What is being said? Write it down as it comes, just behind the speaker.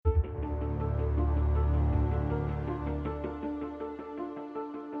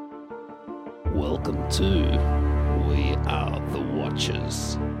Welcome to We Are the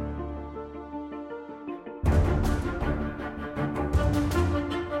Watchers.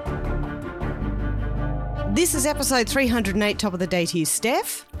 This is episode 308, top of the day to you,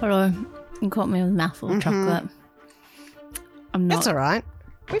 Steph. Hello. You caught me with a mouthful of chocolate. I'm not. That's all right.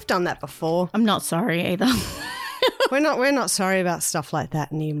 We've done that before. I'm not sorry either. We're not sorry about stuff like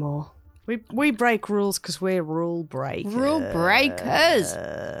that anymore. We break rules because we're rule breakers. Rule breakers.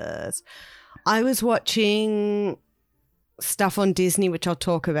 I was watching stuff on Disney, which I'll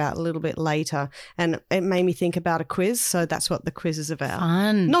talk about a little bit later, and it made me think about a quiz, so that's what the quiz is about.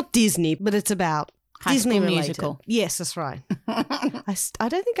 Fun. Not Disney, but it's about High Disney School related. Musical. Yes, that's right. I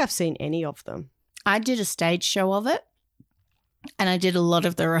don't think I've seen any of them. I did a stage show of it, and I did a lot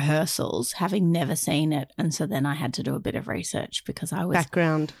of the rehearsals, having never seen it, and so then I had to do a bit of research because I was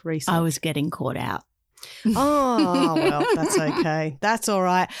Background research. I was getting caught out. Oh, well, that's okay. That's all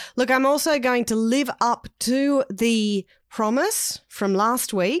right. Look, I'm also going to live up to the promise from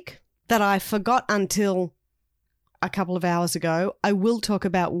last week that I forgot until a couple of hours ago. I will talk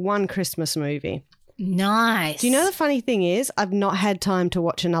about one Christmas movie. Nice. Do you know the funny thing is I've not had time to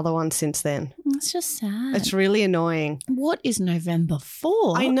watch another one since then. It's just sad. It's really annoying. What is November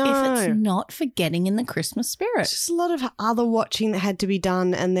for? I know. If it's not for getting in the Christmas spirit. It's just a lot of other watching that had to be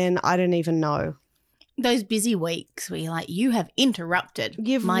done, and then I don't even know. Those busy weeks where you're like, you have interrupted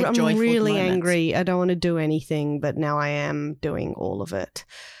my I'm joyful really moments. angry. I don't want to do anything, but now I am doing all of it.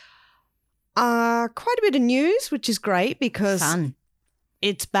 Quite a bit of news, which is great because Fun.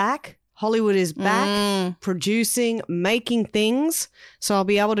 it's back. Hollywood is back producing, making things. So I'll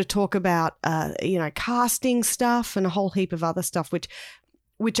be able to talk about, casting stuff and a whole heap of other stuff,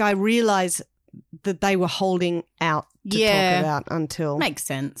 which I realise that they were holding out to talk about until. Makes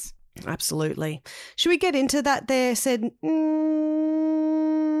sense. Absolutely. Should we get into that there? Said,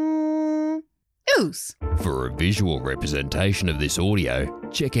 Ooze. For a visual representation of this audio,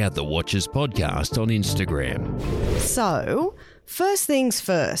 check out the Watchers podcast on Instagram. So, first things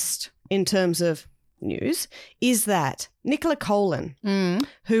first, in terms of news, is that Nicola Coughlan,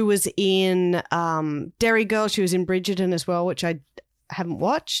 who was in Derry Girls, she was in Bridgerton as well, which I haven't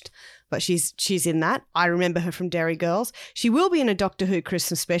watched, but she's in that. I remember her from Derry Girls. She will be in a Doctor Who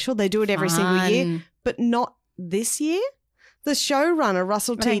Christmas special. They do it every single year, but not this year. The showrunner,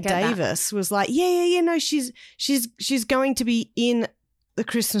 Russell T. Davis, was like, no, she's going to be in the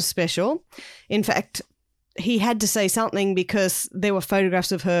Christmas special. In fact, he had to say something because there were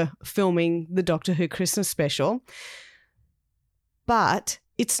photographs of her filming the Doctor Who Christmas special. But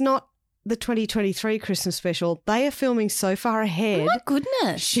it's not the 2023 Christmas special. They are filming so far ahead. Oh, my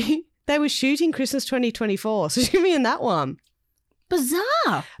goodness. They were shooting Christmas 2024, so she's going to be in that one.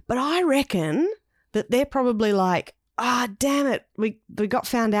 Bizarre. But I reckon that they're probably like, damn it, we got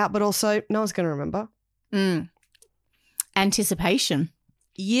found out, but also no one's going to remember. Anticipation.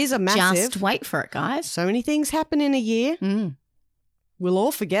 Years are massive. Just wait for it, guys. So many things happen in a year. We'll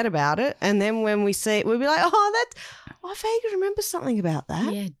all forget about it. And then when we see it, we'll be like, I vaguely remember something about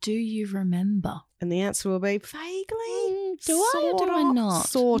that. Yeah, do you remember? And the answer will be vaguely. Do I or do I not?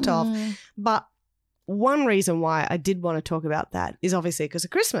 Sort of. But one reason why I did want to talk about that is obviously because of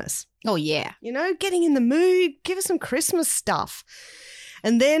Christmas. Oh, yeah. You know, getting in the mood, give us some Christmas stuff.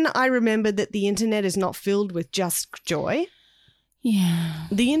 And then I remembered that the internet is not filled with just joy. Yeah.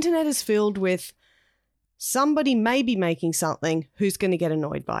 The internet is filled with somebody maybe making something who's going to get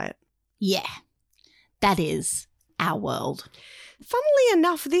annoyed by it. Yeah. That is our world. Funnily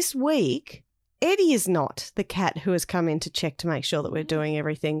enough, this week, Eddie is not the cat who has come in to check to make sure that we're doing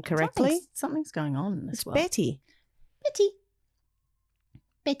everything correctly. Something's going on in this world. Betty.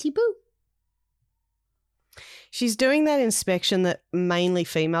 Betty Boo. She's doing that inspection that mainly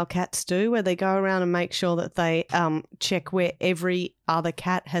female cats do, where they go around and make sure that they check where every other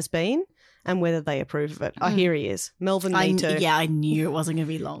cat has been and whether they approve of it. Oh, here he is. Melvin, me too. Yeah, I knew it wasn't going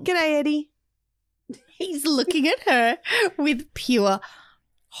to be long. G'day, Eddie. He's looking at her with pure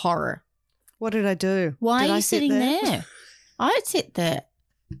horror. What did I do? Why did are I you sit sitting there? I sit there.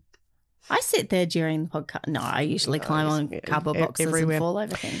 I sit there during the podcast. No, I usually climb on cardboard boxes everywhere. and fall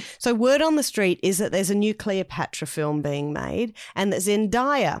over things. So word on the street is that there's a new Cleopatra film being made and that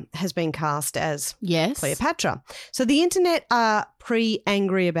Zendaya has been cast as Cleopatra. So the internet are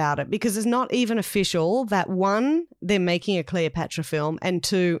pre-angry about it because it's not even official that one, they're making a Cleopatra film, and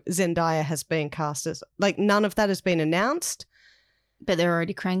two, Zendaya has been cast as, like, none of that has been announced. But they're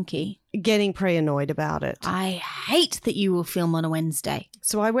already cranky. Getting pre-annoyed about it. I hate that you will film on a Wednesday.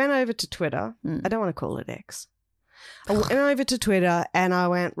 So I went over to Twitter. I don't want to call it X. I went over to Twitter and I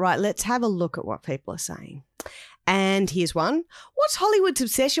went, right, let's have a look at what people are saying. And here's one. What's Hollywood's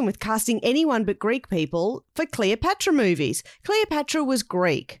obsession with casting anyone but Greek people for Cleopatra movies? Cleopatra was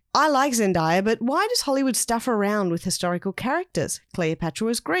Greek. I like Zendaya, but why does Hollywood stuff around with historical characters? Cleopatra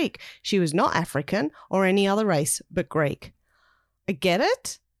was Greek. She was not African or any other race but Greek. I get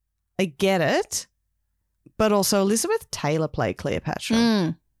it. But also Elizabeth Taylor played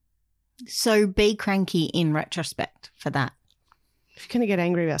Cleopatra. So be cranky in retrospect for that. If you're going to get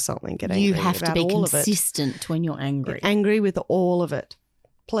angry about something, get angry You about have to be all of it. consistent when you're angry. Get angry with all of it.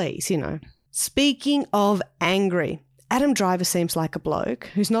 Please, Speaking of angry, Adam Driver seems like a bloke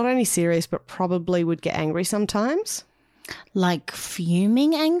who's not only serious but probably would get angry sometimes. Like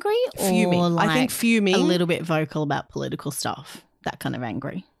fuming angry? Fuming. Or like I think fuming. a little bit vocal about political stuff. That kind of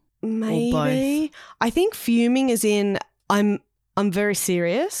angry. Maybe. Or both. I think fuming is in I'm very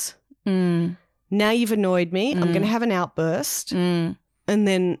serious. Now you've annoyed me. I'm going to have an outburst. And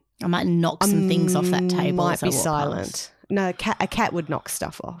then I might knock some things off that table. Might be silent. No, a cat would knock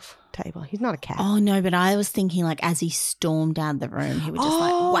stuff off table. He's not a cat. Oh, no, but I was thinking like as he stormed out of the room, he would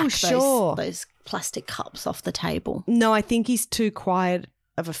just whack those plastic cups off the table. No, I think he's too quiet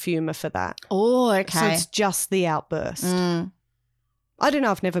of a fumer for that. Oh, okay. So it's just the outburst. I don't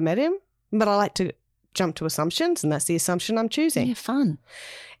know. I've never met him, but I like to jump to assumptions, and that's the assumption I'm choosing. Yeah, fun.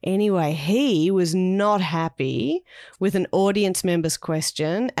 Anyway, he was not happy with an audience member's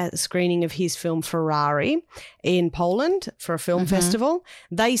question at the screening of his film Ferrari in Poland for a film festival.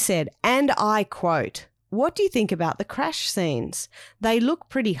 They said, and I quote, "What do you think about the crash scenes? They look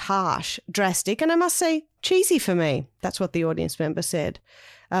pretty harsh, drastic, and I must say cheesy for me." That's what the audience member said.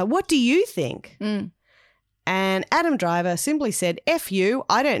 What do you think? And Adam Driver simply said, "F you,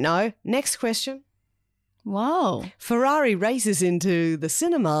 I don't know. Next question." Whoa. Ferrari races into the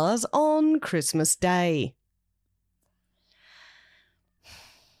cinemas on Christmas Day.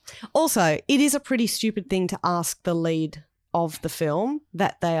 Also, it is a pretty stupid thing to ask the lead of the film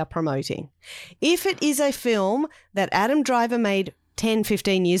that they are promoting. If it is a film that Adam Driver made 10,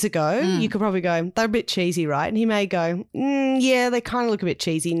 15 years ago, you could probably go, they're a bit cheesy, right? And he may go, yeah, they kind of look a bit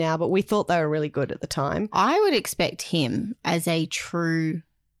cheesy now, but we thought they were really good at the time. I would expect him as a true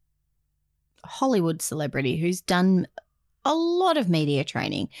Hollywood celebrity who's done a lot of media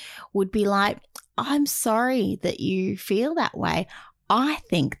training would be like, I'm sorry that you feel that way. I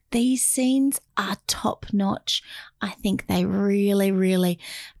think these scenes are top notch. I think they really, really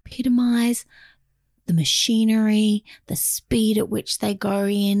epitomise the machinery, the speed at which they go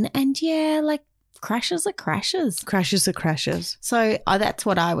in. And yeah, like crashes are crashes. Crashes are crashes. So that's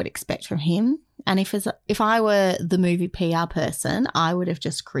what I would expect from him. And if I were the movie PR person, I would have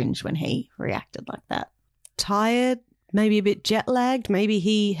just cringed when he reacted like that. Tired, maybe a bit jet lagged. Maybe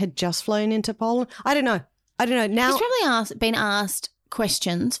he had just flown into Poland. I don't know. Now he's probably been asked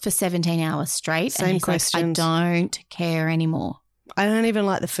questions for 17 hours straight. Same and he's questions. Like, I don't care anymore. I don't even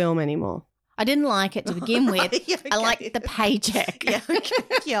like the film anymore. I didn't like it to begin with. Yeah, okay. I like the paycheck. Yeah, okay.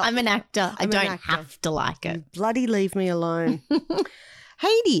 Yeah. I'm an actor. I don't actor. have to like it. Bloody leave me alone.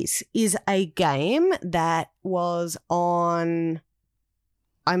 Hades is a game that was on,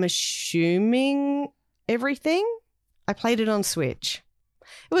 I'm assuming, everything. I played it on Switch.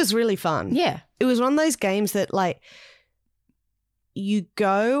 It was really fun. Yeah. It was one of those games that, like, you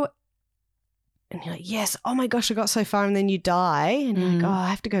go and you're like, yes, oh my gosh, I got so far, and then you die and you're like, oh, I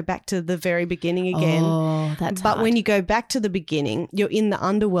have to go back to the very beginning again. Oh, that's But hard. when you go back to the beginning, you're in the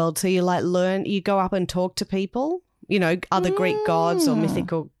underworld, so you like you go up and talk to people, other Greek gods or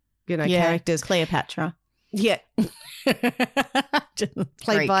mythical, characters. Cleopatra. Yeah.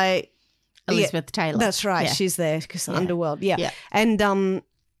 Played by Elizabeth Taylor. That's right. Yeah. She's there because the Yeah. underworld. Yeah. Yeah. And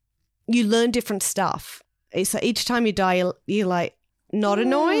you learn different stuff. So each time you die, you're like not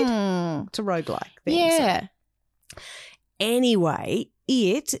annoyed. It's a roguelike thing. Yeah. So. Anyway,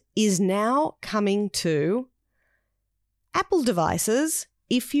 it is now coming to Apple devices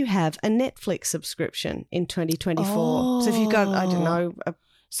if you have a Netflix subscription in 2024. So if you've got, I don't know, a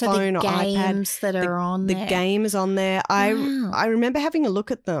phone the or iPad. games that are on The there. game is on there. Wow. I remember having a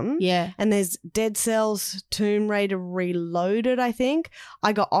look at them. Yeah. And there's Dead Cells Tomb Raider Reloaded, I think.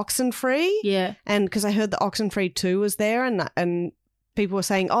 I got Oxenfree. Yeah. And because I heard the Oxenfree 2 was there and people were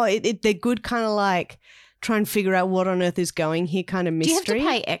saying, oh, they're good kind of like try and figure out what on earth is going here kind of mystery. Do you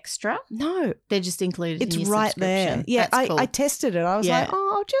have to pay extra? No. They're just included It's in your right there. subscription. Yeah, That's cool. I tested it. I was Yeah. like,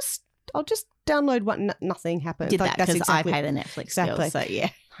 oh, I'll just download one. Nothing happened. Did Like, that because exactly- I pay the Netflix Exactly. bill. So yeah.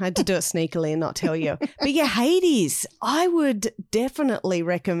 I had to do it sneakily and not tell you. But yeah, Hades, I would definitely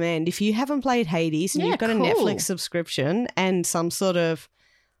recommend if you haven't played Hades and Yeah, you've got cool. a Netflix subscription and some sort of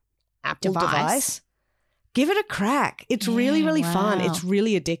Apple device, give it a crack. It's really, Yeah, really fun. wow. It's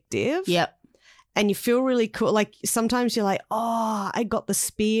really addictive. Yep. and you feel really cool. Like sometimes you're like, oh, I got the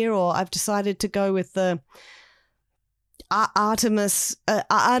spear, or I've decided to go with the Artemis.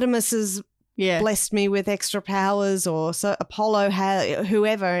 Artemis has blessed me with extra powers, or so Apollo had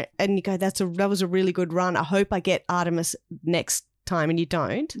whoever, and you go, that was a really good run. I hope I get Artemis next time, and you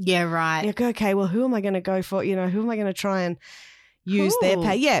don't. Yeah, right. And you go, okay, well, who am I going to go for? You know, who am I going to try and use their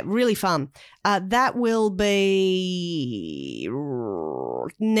pay? Yeah, really fun. That will be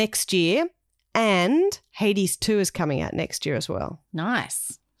next year, and Hades 2 is coming out next year as well.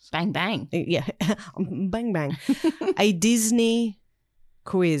 Nice. Bang, bang. Yeah, bang, bang. A Disney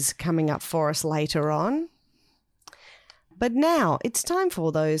quiz coming up for us later on. But now it's time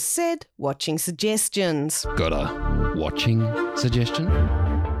for those said watching suggestions. Got a watching suggestion?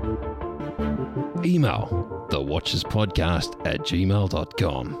 Email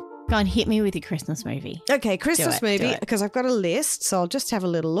thewatcherspodcast@gmail.com. Go and hit me with your Christmas movie. Okay, Christmas movie, because I've got a list, so I'll just have a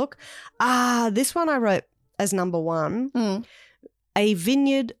little look. This one I wrote as number 1. A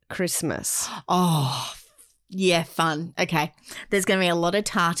Vineyard Christmas. Oh, yeah, fun. Okay. There's going to be a lot of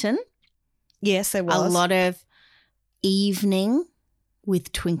tartan. Yes, there was. A lot of evening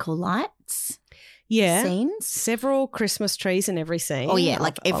with twinkle lights. Yeah. Scenes. Several Christmas trees in every scene. Oh, yeah,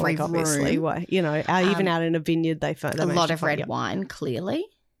 like every obviously, room. You know, even out in a vineyard, they found a lot of red wine, clearly.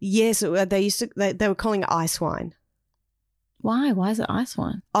 Yes, they were calling it ice wine. Why? Why is it ice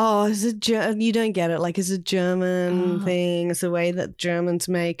wine? Oh, you don't get it. Like, it's a German thing. It's the way that Germans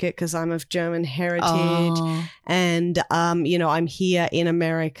make it, because I'm of German heritage. And, you know, I'm here in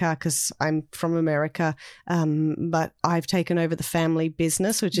America because I'm from America. But I've taken over the family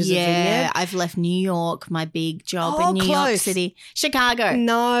business, which is a vineyard. Yeah, I've left New York, my big job in New York City. Chicago.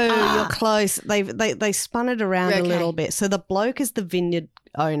 No, you're close. They spun it around a little bit. So the bloke is the vineyard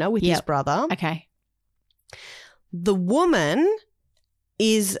owner with his brother. Okay. The woman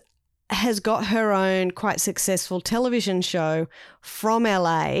has got her own quite successful television show from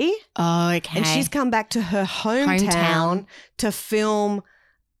LA. Oh, okay. And she's come back to her hometown to film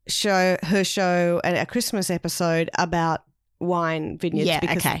her show, a Christmas episode about wine vineyards,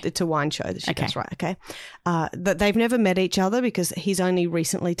 because it's a wine show that she does, right? Okay. They've never met each other because he's only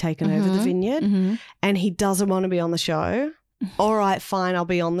recently taken over the vineyard, and he doesn't want to be on the show. All right, fine, I'll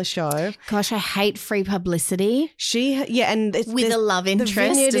be on the show. Gosh, I hate free publicity. And with a love interest the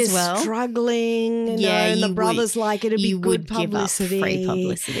vineyard as well. Is struggling. And the brothers like it'd be good publicity. Give up free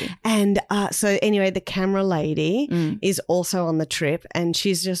publicity. And so anyway, the camera lady is also on the trip, and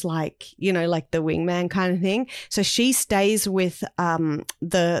she's just like, you know, like the wingman kind of thing. So she stays with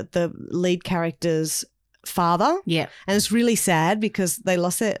the lead character's father. Yeah. And it's really sad because they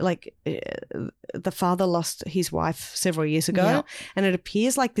lost it, like the father lost his wife several years ago, and it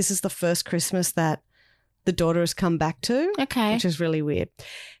appears like this is the first Christmas that the daughter has come back to. Okay. Which is really weird.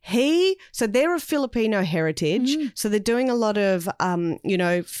 So they're of Filipino heritage, so they're doing a lot of you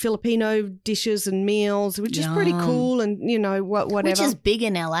know, Filipino dishes and meals, which is pretty cool, and you know, whatever. Which is big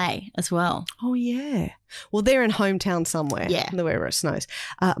in LA as well. Oh yeah. Well, they're in hometown somewhere. Yeah. Wherever it snows.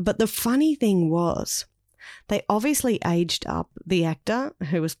 But the funny thing was, they obviously aged up the actor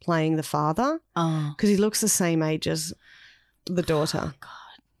who was playing the father, because he looks the same age as the daughter. Oh, God.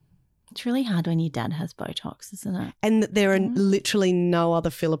 It's really hard when your dad has Botox, isn't it? And there are literally no other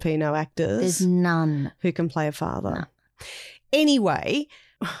Filipino actors. There's none. Who can play a father. No. Anyway,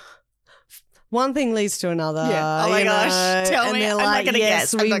 one thing leads to another. Yeah. Oh my gosh. Tell me. I'm not going to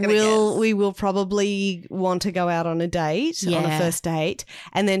guess. We will probably want to go out on a date, on a first date.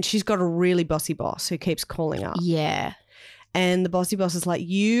 And then she's got a really bossy boss who keeps calling up. Yeah. And the bossy boss is like,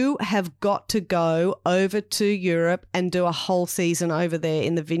 you have got to go over to Europe and do a whole season over there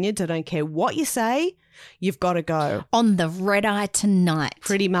in the vineyards. I don't care what you say. You've got to go. On the red eye tonight.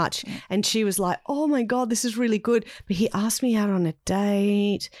 Pretty much. And she was like, oh, my God, this is really good. But he asked me out on a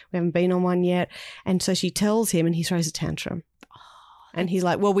date. We haven't been on one yet. And so she tells him, and he throws a tantrum. And he's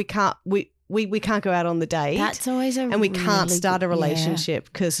like, well, we can't go out on the date. That's always a and we can't start a relationship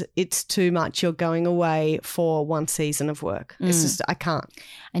because it's too much. You're going away for one season of work. It's just, I can't.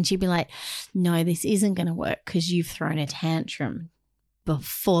 And she'd be like, no, this isn't going to work because you've thrown a tantrum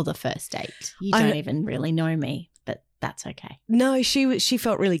before the first date. You don't even really know me, but that's okay. No, she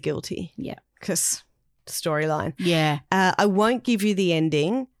felt really guilty. Yeah. Because storyline. Yeah. I won't give you the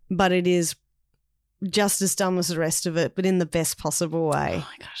ending, but it is just as dumb as the rest of it, but in the best possible way. Oh,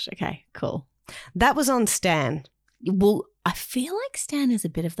 my gosh. Okay, cool. That was on Stan. Well, I feel like Stan is a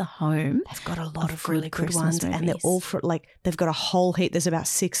bit of the home. They've got a lot of really good Christmas ones, movies. and they're all they've got a whole heap. There's about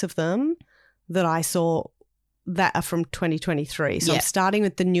 6 of them that I saw that are from 2023. So I'm starting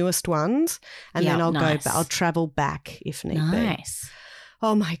with the newest ones, and then I'll go. I'll travel back if need be. Nice.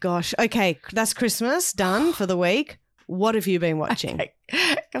 Oh, my gosh. Okay, that's Christmas. Done for the week. What have you been watching? Okay.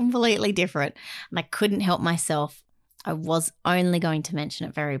 Completely different. And I couldn't help myself. I was only going to mention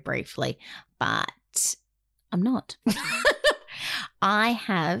it very briefly, but I'm not. I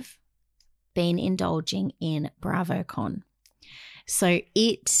have been indulging in BravoCon. So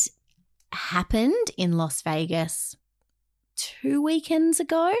it happened in Las Vegas 2 weekends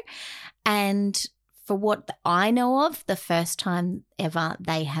ago, and for what I know of, the first time ever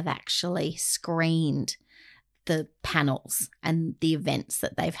they have actually screened the panels and the events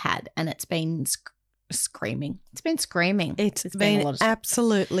that they've had, and it's been screaming. It's been screaming. It's been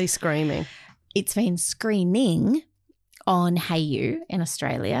absolutely screaming. It's been screening on Hey You in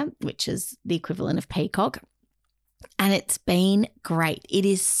Australia, which is the equivalent of Peacock, and it's been great. It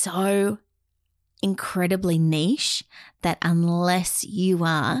is so incredibly niche that unless you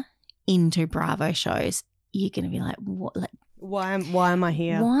are into Bravo shows, you're going to be like, what? Like, why am I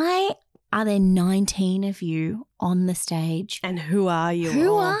here? Why are there 19 of you on the stage? And who are you?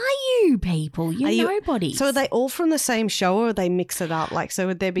 Who are you people? You're nobody. So are they all from the same show, or they mix it up? Like, so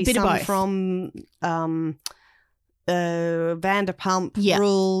would there be Bit of some both. from Vanderpump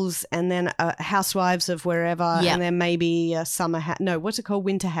Rules, and then Housewives of wherever, and then maybe what's it called?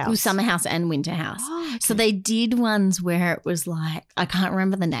 Winter House. It was Summer House and Winter House. Oh, okay. So they did ones where it was like, I can't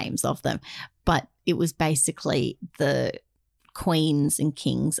remember the names of them, but it was basically the queens and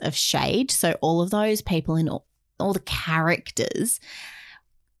kings of shade. So all of those people in all the characters.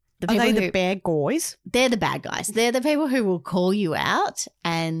 Are they the bad guys? They're the bad guys. They're the people who will call you out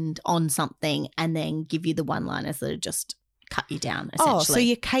and on something and then give you the one-liners that are just cut you down, essentially. Oh, so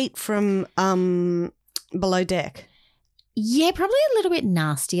you're Kate from Below Deck. Yeah, probably a little bit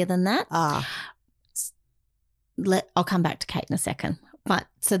nastier than that. I'll come back to Kate in a second. But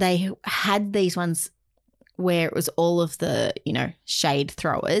so they had these ones where it was all of the, shade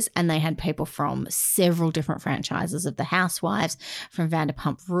throwers, and they had people from several different franchises of the Housewives, from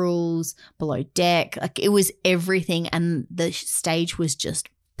Vanderpump Rules, Below Deck. Like, it was everything, and the stage was just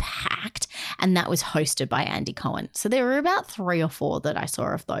packed, and that was hosted by Andy Cohen. So there were about 3 or 4 that I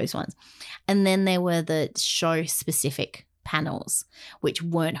saw of those ones. And then there were the show-specific panels, which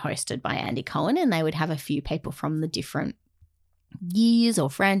weren't hosted by Andy Cohen, and they would have a few people from the different years or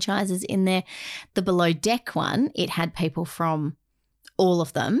franchises in there. The Below Deck one, it had people from all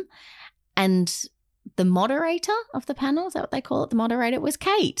of them, and the moderator of the panel, is that what they call it? The moderator was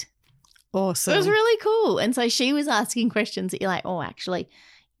Kate. Awesome. It was really cool. And so she was asking questions that you're like, oh, actually,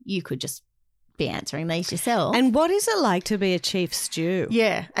 you could just be answering these yourself. And what is it like to be a chief stew?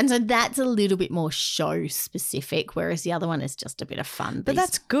 Yeah. And so that's a little bit more show specific, whereas the other one is just a bit of fun. But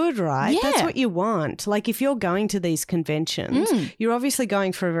that's good, right? Yeah. That's what you want. Like, if you're going to these conventions, you're obviously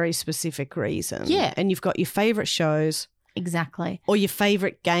going for a very specific reason. Yeah. And you've got your favourite shows. Exactly. Or your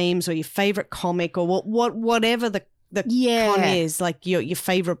favourite games, or your favourite comic, or whatever the con is, like your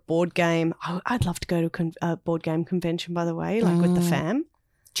favourite board game. I'd love to go to a board game convention, by the way, like with the fam.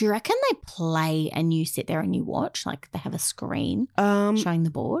 Do you reckon they play and you sit there and you watch? Like, they have a screen showing the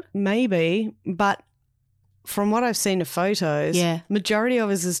board? Maybe, but from what I've seen of photos, majority of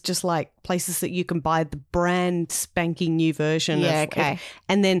us is just like places that you can buy the brand spanking new version of,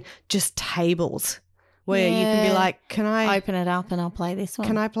 and then just tables where you can be like, can I open it up and I'll play this one?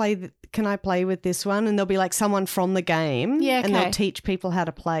 Can I play with this one? And there'll be like someone from the game, and they'll teach people how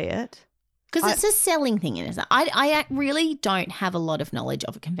to play it. Because it's a selling thing, isn't it? I really don't have a lot of knowledge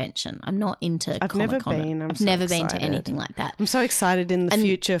of a convention. I'm not into I've never been. I've never been to anything like that. I'm so excited in the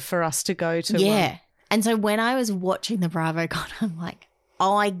future for us to go to one. And so when I was watching the BravoCon, I'm like,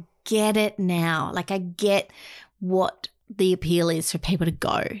 oh, I get it now. Like, I get what the appeal is for people to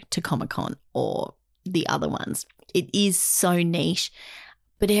go to Comic-Con or the other ones. It is so niche,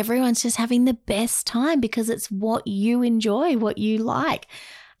 but everyone's just having the best time because it's what you enjoy, what you like.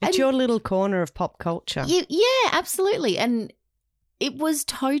 It's your little corner of pop culture. Yeah, absolutely. And it was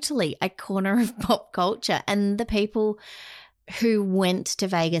totally a corner of pop culture. And the people who went to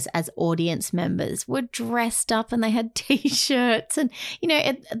Vegas as audience members were dressed up and they had T-shirts. And,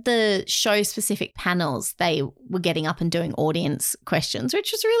 at the show-specific panels, they were getting up and doing audience questions,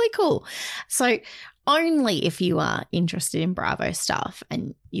 which was really cool. So only if you are interested in Bravo stuff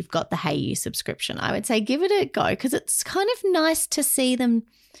and you've got the Hey You subscription, I would say give it a go, because it's kind of nice to see them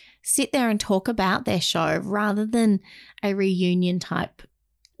sit there and talk about their show rather than a reunion type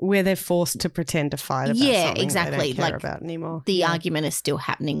where they're forced to pretend to fight about something exactly. they don't care like about anymore. The argument is still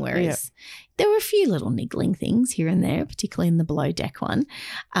happening, whereas there were a few little niggling things here and there, particularly in the Below Deck one.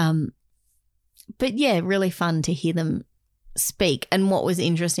 But yeah, really fun to hear them speak. And what was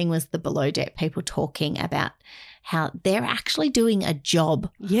interesting was the Below Deck people talking about how they're actually doing a job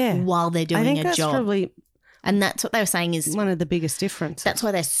while they're doing I think a that's job. probably And that's what they were saying is one of the biggest differences. that's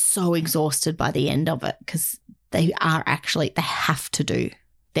why they're so exhausted by the end of it, because they have to do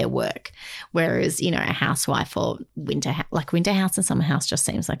their work. Whereas, you know, a housewife or winter house and summer house just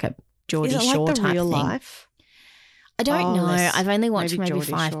seems like a Geordie Is it Shore like the type real thing. life? I don't know. I've only watched maybe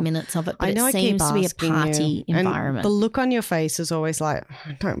Geordie 5 Shore. minutes of it, but I know it seems to be a asking party you, environment. And the look on your face is always like,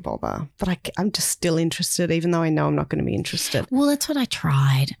 don't bother. But I'm just still interested, even though I know I'm not going to be interested. Well, that's what I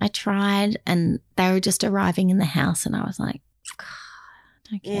tried. And they were just arriving in the house and I was like, I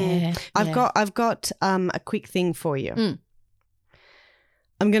don't care. I've got a quick thing for you.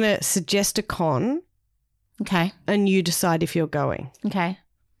 I'm going to suggest a con. Okay. And you decide if you're going. Okay.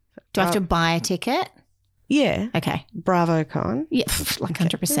 Do I have to buy a ticket? Yeah. Okay. Bravo con. Yeah, like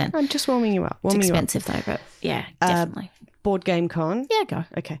 100%. I'm just warming you up. It's expensive though, but yeah, definitely. Board game con. Yeah, go.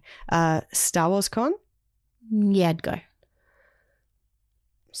 Okay. Star Wars con. Yeah, I'd go.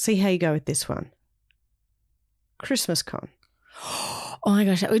 See how you go with this one. Christmas con. Oh my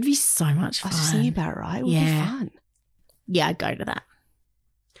gosh, that would be so much fun. I was just thinking about it, right? It would be fun. Yeah, I'd go to that.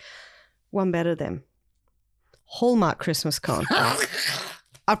 One better than Hallmark Christmas con.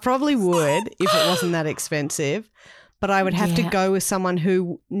 I probably would if it wasn't that expensive, but I would have to go with someone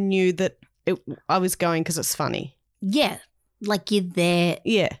who knew that I was going because it's funny. Yeah, like you're there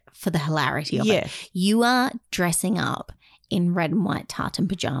for the hilarity of it. You are dressing up in red and white tartan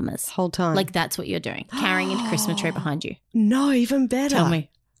pajamas. Whole time. Like that's what you're doing, carrying a Christmas tree behind you. No, even better. Tell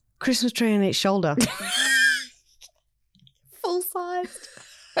me. Christmas tree on each shoulder. Full-sized.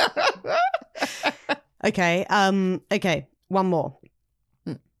 Okay, one more.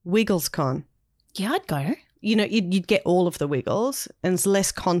 Wiggles con. Yeah, I'd go. You know, you'd get all of the Wiggles and it's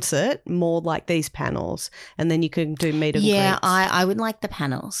less concert, more like these panels, and then you can do meet and greets. Yeah, I would like the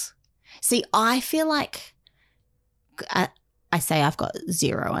panels. See, I feel like I say I've got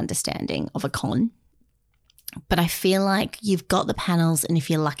zero understanding of a con, but I feel like you've got the panels and if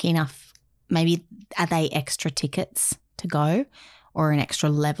you're lucky enough, maybe are they extra tickets to go or an extra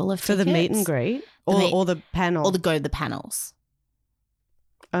level of for tickets? the meet and greet or the panel? Or go to the panels.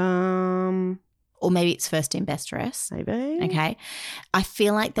 Or maybe it's first in best dress. Maybe. Okay. I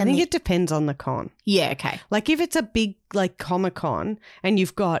feel like then I think it depends on the con. Yeah, okay. Like if it's a big like Comic-Con and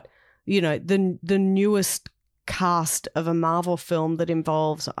you've got, you know, the newest cast of a Marvel film that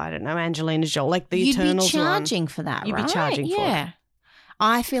involves, I don't know, Angelina Jolie, like the Eternals You'd be charging for that, You'd right? be charging for it. Yeah.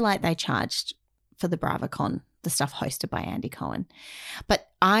 I feel like they charged for the BravoCon, the stuff hosted by Andy Cohen. But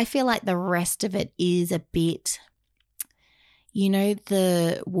I feel like the rest of it is a bit, you know,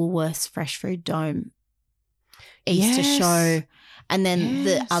 the Woolworths Fresh Food Dome Easter show, and then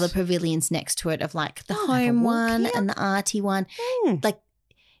the other pavilions next to it of like the home one and the arty one. Like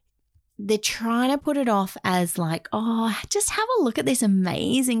they're trying to put it off as like, oh, just have a look at this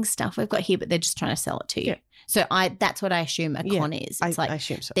amazing stuff we've got here, but they're just trying to sell it to you. So that's what I assume a con is. It's like I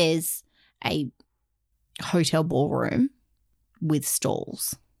assume so. There's a hotel ballroom with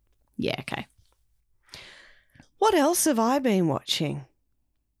stalls. Yeah, okay. What else have I been watching?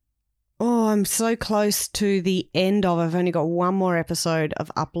 Oh, I'm so close to the end of. I've only got one more episode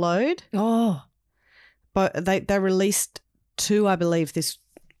of Upload. Oh, but they released 2, I believe, this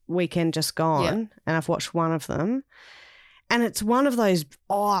weekend just gone, and I've watched one of them. And it's one of those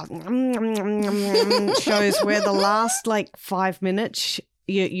shows where the last like 5 minutes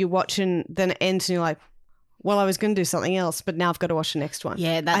you watch and then it ends and you're like, well, I was going to do something else, but now I've got to watch the next one.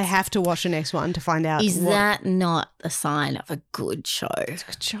 Yeah, I have to watch the next one to find out. Is that not a sign of a good show? It's a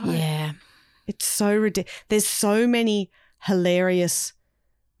good show. Yeah. It's so ridiculous. There's so many hilarious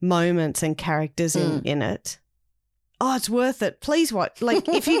moments and characters in it. Oh, it's worth it. Please watch. Like,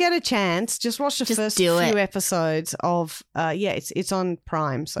 if you get a chance, just watch the first few episodes of. It's on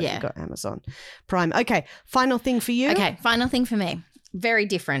Prime, so you've got Amazon Prime. Okay, final thing for you. Okay, final thing for me. Very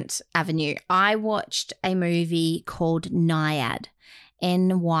different avenue. I watched a movie called Nyad,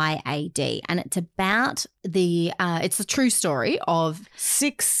 Nyad, and it's about it's a true story of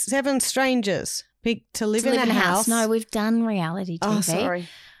 6-7 strangers picked to live in a house. No, we've done reality TV. Oh, sorry.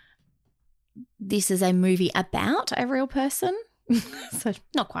 This is a movie about a real person, so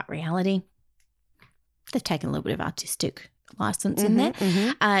not quite reality. They've taken a little bit of artistic license in there.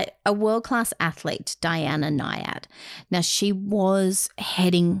 A world-class athlete, Diana Nyad. Now, she was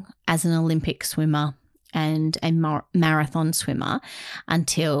heading as an Olympic swimmer and a marathon swimmer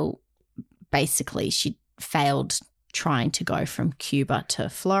until basically she failed trying to go from Cuba to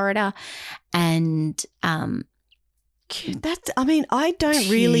Florida. And I don't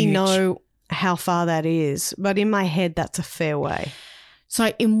really know how far that is, but in my head, that's a fair way.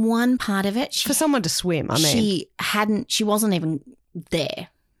 So in one part of it, For someone to swim, I mean. she wasn't even there.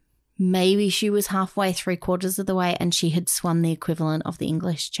 Maybe she was halfway, 3/4 of the way, and she had swum the equivalent of the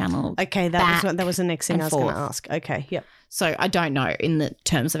English Channel. Okay, that was the next thing I was going to ask. Okay, yep. So I don't know in the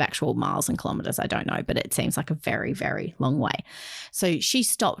terms of actual miles and kilometres, I don't know, but it seems like a very, very long way. So she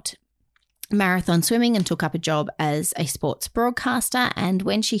stopped marathon swimming and took up a job as a sports broadcaster. And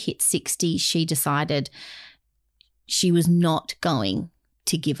when she hit 60, she decided she was not going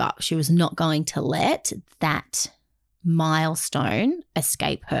to give up. She was not going to let that milestone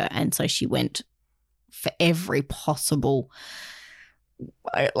escape her. And so she went for every possible,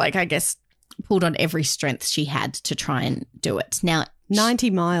 like, I guess, pulled on every strength she had to try and do it. Now,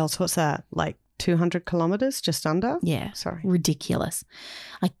 90 miles, what's that? Like 200 kilometres, just under? Yeah. Sorry. Ridiculous.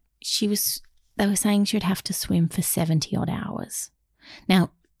 Like they were saying she would have to swim for 70 odd hours.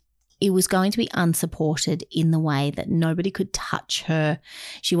 Now, it was going to be unsupported in the way that nobody could touch her.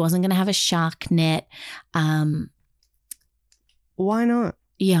 She wasn't going to have a shark net. Why not?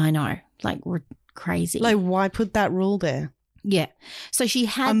 Yeah, I know. Like, crazy. Like, why put that rule there? Yeah. So she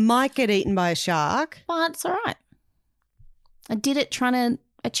had. I might get eaten by a shark. But it's all right. I did it trying to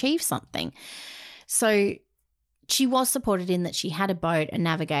achieve something. So she was supported in that she had a boat, a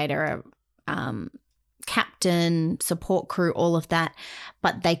navigator, a captain, support crew, all of that,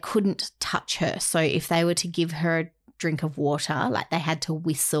 but they couldn't touch her. So if they were to give her a drink of water, like they had to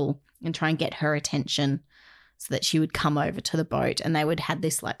whistle and try and get her attention so that she would come over to the boat, and they would have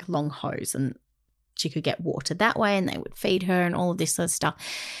this like long hose and she could get water that way, and they would feed her and all of this sort of stuff.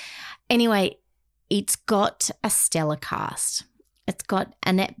 Anyway, it's got a stellar cast. It's got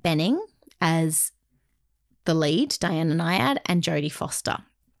Annette Bening as the lead, Diana Nyad, and Jodie Foster.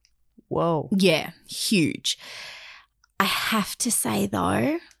 Whoa. Yeah, huge. I have to say,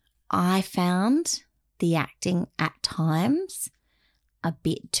 though, I found the acting at times a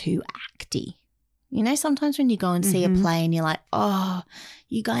bit too acty. You know, sometimes when you go and see a play and you're like, oh,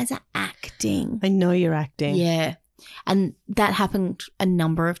 you guys are acting. I know you're acting. Yeah. And that happened a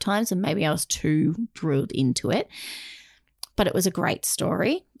number of times, and maybe I was too drilled into it. But it was a great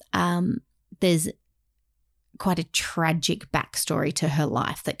story. There's quite a tragic backstory to her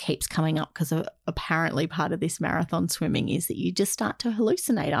life that keeps coming up, because apparently part of this marathon swimming is that you just start to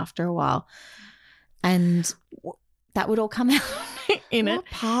hallucinate after a while. And that would all come out in it. What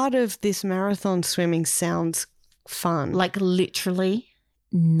part of this marathon swimming sounds fun? Like literally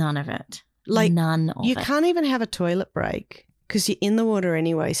none of it. Like none of it. You can't even have a toilet break because you're in the water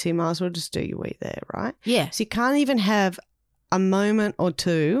anyway, so you might as well just do your wee there, right? Yeah. So you can't even have a moment or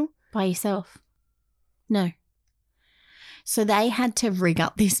two. By yourself. No. So they had to rig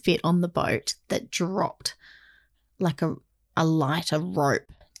up this bit on the boat that dropped like a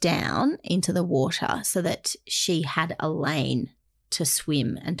rope down into the water so that she had a lane to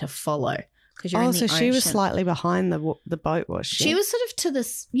swim and to follow. Oh, so she was slightly behind the boat, was she? She was sort of to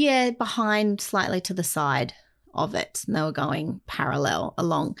the, behind, slightly to the side of it. And they were going parallel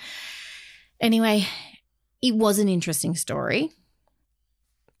along. Anyway, it was an interesting story.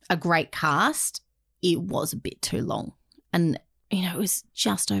 A great cast. It was a bit too long. And, you know, it was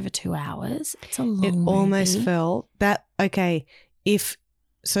just over 2 hours. It's a long It almost movie. felt that, okay,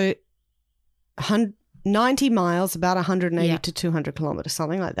 90 miles, about 180 to 200 kilometres,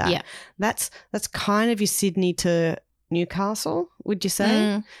 something like that. Yeah. That's kind of your Sydney to Newcastle, would you say?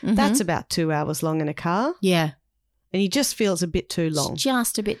 Mm-hmm. That's about 2 hours long in a car. Yeah. And you just feel it's a bit too long. It's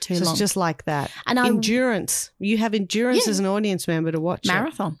just a bit too long. It's just like that. And endurance. You have endurance as an audience member to watch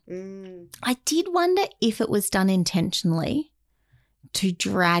marathon. it. I did wonder if it was done intentionally to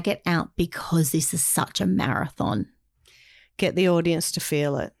drag it out because this is such a marathon. Get the audience to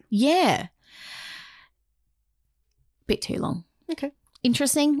feel it. Yeah. Bit too long. Okay.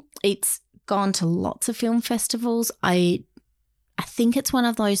 Interesting. It's gone to lots of film festivals. I think it's one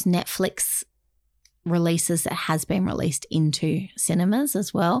of those Netflix releases that has been released into cinemas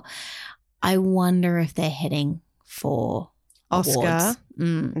as well. I wonder if they're heading for Oscar. awards.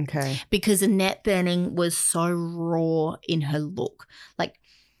 Okay. Because Annette Bening was so raw in her look. Like,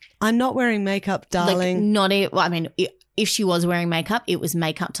 I'm not wearing makeup, darling. If she was wearing makeup, it was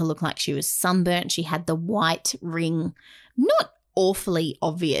makeup to look like she was sunburnt. She had the white ring, not awfully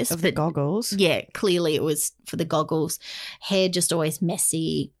obvious. Of the goggles. Yeah, clearly it was for the goggles. Hair just always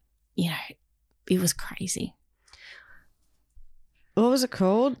messy. You know, it was crazy. What was it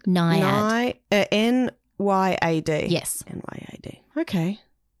called? Nyad. N-Y-A-D. Yes. N-Y-A-D. Okay.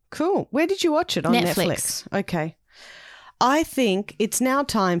 Cool. Where did you watch it? On Netflix. Okay. I think it's now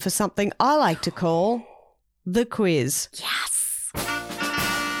time for something I like to call the quiz. Yes.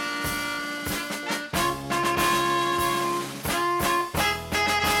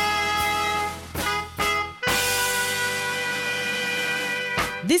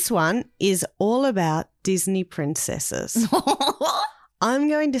 This one is all about Disney princesses. I'm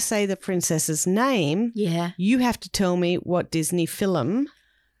going to say the princess's name. Yeah. You have to tell me what Disney film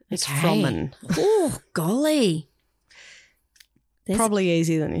it's from. Oh, golly. Probably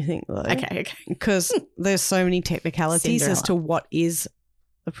easier than you think, though. Okay. Because there's so many technicalities Cinderella. as to what is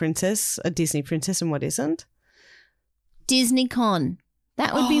a princess, a Disney princess, and what isn't. Disney Con.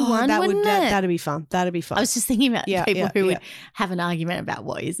 That would be one, wouldn't it? That'd be fun. That'd be fun. I was just thinking about people who would have an argument about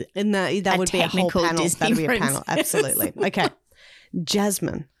what is it. And that would be a whole technical panel. Disney That'd be a princess. panel. Absolutely. Okay.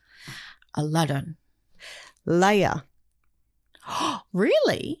 Jasmine. Aladdin. Leia.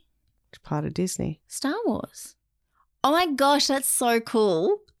 Really? It's part of Disney. Star Wars. Oh my gosh, that's so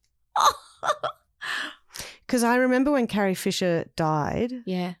cool. Because I remember when Carrie Fisher died,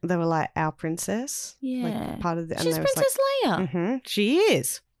 Yeah. they were like, our princess. Yeah. Like part of the. and She's they was Princess Leia. Like, she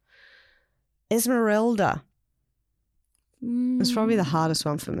is. Esmeralda. It's probably the hardest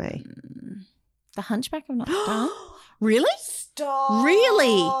one for me. The Hunchback of Notre Dame. Really? Stop. Really?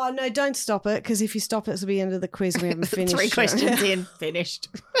 Oh, no, don't stop it, because if you stop it, it'll be the end of the quiz. We haven't finished. 3 questions in, finished.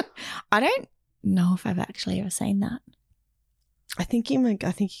 I don't know if I've actually ever seen that. I think you're going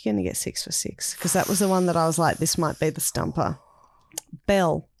to get 6 for 6, because that was the one that I was like, this might be the stumper.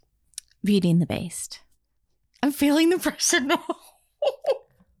 Belle. Beauty and the Beast. I'm feeling the pressure now.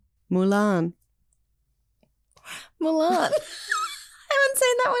 Mulan. Mulan. I haven't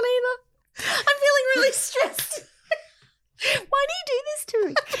seen that one either. I'm feeling really stressed. Why do you do this to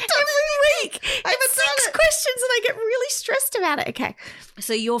me? Every week. It's 6 questions and I get really stressed about it. Okay.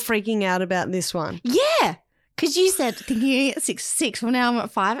 So you're freaking out about this one. Yeah. Because you said thinking at 6. Well, now I'm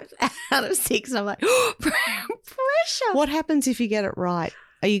at 5 out of 6. And I'm like, pressure. What happens if you get it right?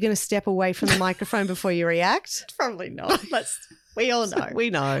 Are you going to step away from the microphone before you react? Probably not. We all know. We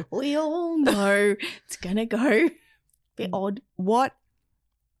know. We all know it's going to go a bit odd. What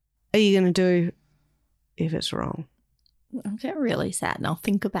are you going to do if it's wrong? I'll get really sad and I'll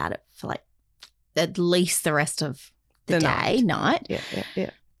think about it for like at least the rest of the night. Yeah.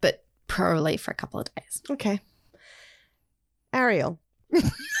 But probably for a couple of days. Okay. Ariel. The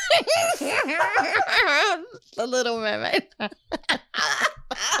Little Mermaid.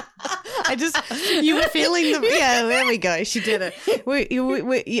 You were feeling there we go. She did it.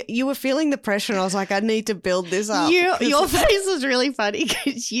 You were feeling the pressure and I was like, I need to build this up. Your face was really funny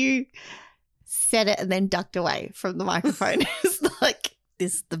because you said it and then ducked away from the microphone. It's like,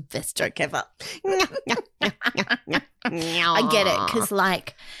 this is the best joke ever. I get it because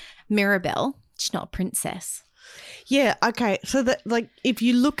like Mirabelle, she's not a princess. Yeah, okay. So that like if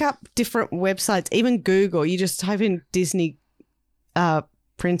you look up different websites, even Google, you just type in Disney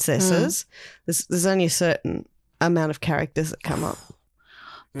princesses, there's only a certain amount of characters that come up.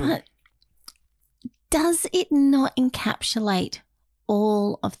 But does it not encapsulate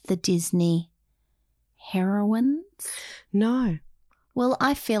all of the Disney heroines? No. Well,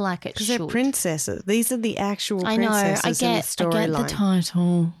 I feel like it should. Because they're princesses. These are the actual I know. princesses in the storyline. I get the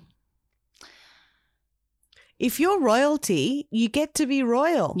title. If you're royalty, you get to be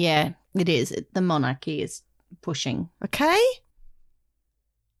royal. Yeah, it is. The monarchy is pushing. Okay?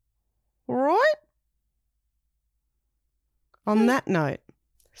 All right? On that note,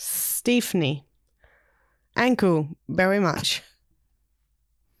 Stephanie, ankle very much.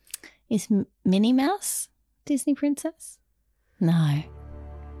 Is Minnie Mouse Disney princess? No.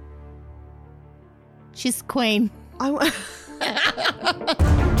 She's queen.